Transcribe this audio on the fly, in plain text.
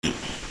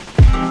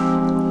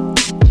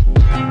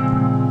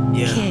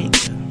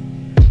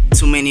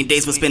many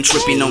days was spent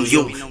tripping on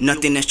you.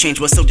 Nothing has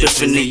changed, what's so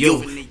different than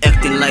you?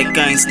 Acting like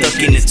I ain't stuck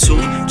in it too.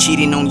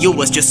 Cheating on you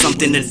was just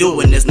something to do,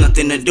 and there's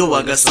nothing to do,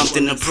 I got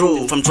something to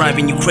prove. I'm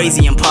driving you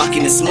crazy, I'm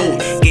parking it smooth.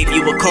 Gave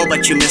you a call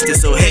but you missed it,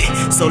 so hey.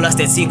 So lost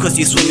at sea cause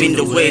you swim in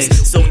the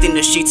waves. Soaked in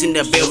the sheets in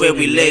the bed where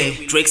we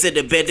lay. Drake said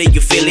the better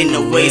you feel in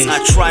the ways.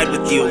 I tried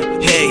with you,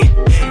 hey,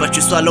 but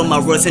you swallow my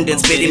words and then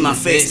spit in my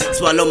face.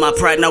 Swallow my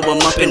pride, now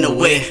I'm up in the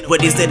way.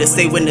 What is there to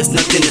say when there's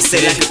nothing to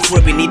say? Like a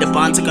crib, we need a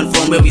bond to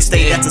confirm where we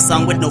stay. That's a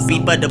song with no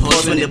beat but the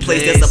pause when it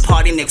plays. There's a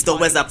party next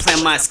door as I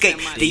plan my escape.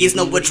 There is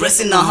no address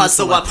in our heart,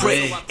 so I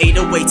pray.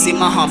 808s in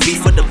my heartbeat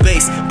for the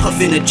bass.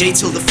 Puffing a J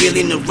till the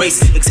feeling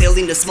erase.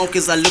 Exhaling the smoke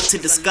as I look to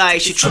the sky.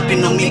 She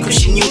tripping on me cause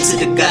she new to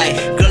the guy.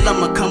 Girl,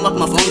 I'ma come up,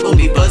 my phone gon'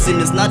 be buzzing.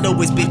 It's not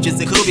always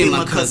bitches, it could be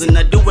my cousin.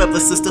 I do have a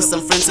sister,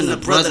 some friends and a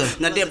brother.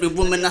 Not every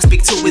woman I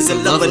speak to is a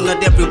lover.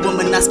 Not every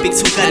woman I speak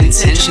to got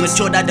intention.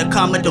 Matured out the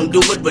karma, don't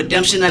do it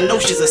redemption. I know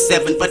she's a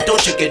 7, but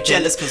don't you get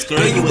jealous, cause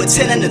girl, you a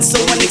 10 and it's so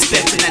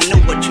unexpected. I know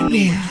what you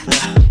need.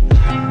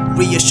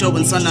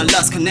 Reassurance on our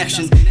lost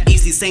connection.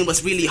 Easy saying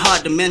what's really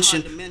hard to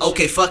mention.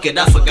 Okay, fuck it,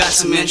 I forgot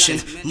to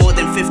mention. More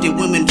than 50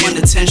 women want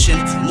attention.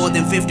 More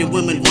than 50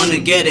 women wanna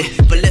get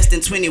it. But less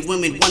than 20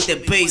 women want their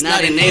bass.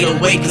 Not in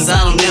 808 cause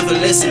I don't ever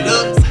listen.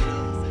 Look,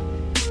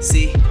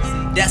 see,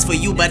 that's for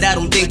you, but I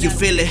don't think you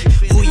feel it.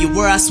 Who you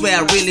were, I swear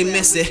I really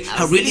miss it.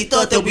 I really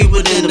thought that we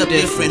would end up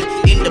different.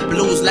 In the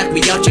blues like we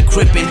out here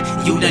crippin'.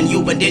 You done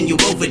you, but then you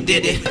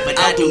overdid it. But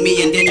I do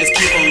me and then just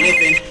keep on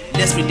living.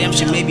 Less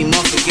redemption, maybe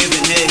more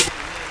forgiving, hey.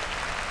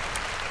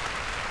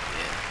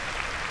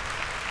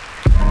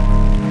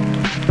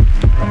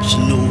 She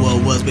knew who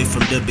I was way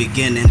from the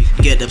beginning.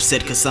 Get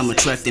upset cause I'm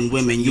attracting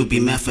women. You be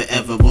mad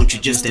forever, won't you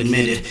just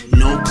admit it?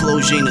 No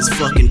closure in this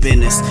fucking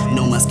business.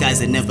 No, my skies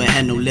that never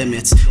had no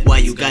limits. Why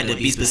you gotta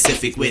be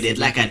specific with it?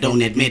 Like I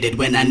don't admit it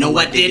when I know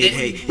I did it.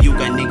 Hey, you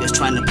got niggas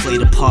trying to play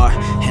the part,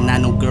 and I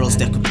know girls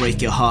that could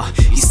break your heart.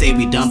 You say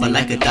we done but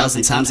like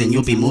 1,000 times, and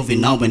you'll be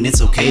moving on when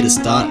it's okay to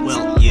start.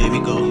 Well, here we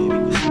go.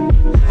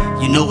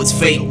 You know it's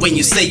fate when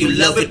you say you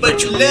love it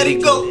but you let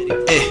it go.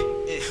 Hey,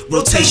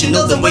 rotation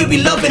of the way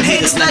we love and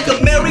hate is like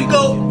a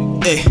merry-go.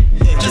 Hey,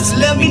 just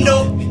let me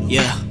know.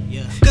 Yeah,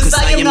 cause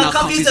I am not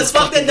confused as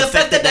fuck, and the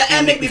fact that I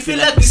am make me feel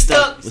like we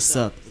stuck. What's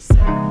up?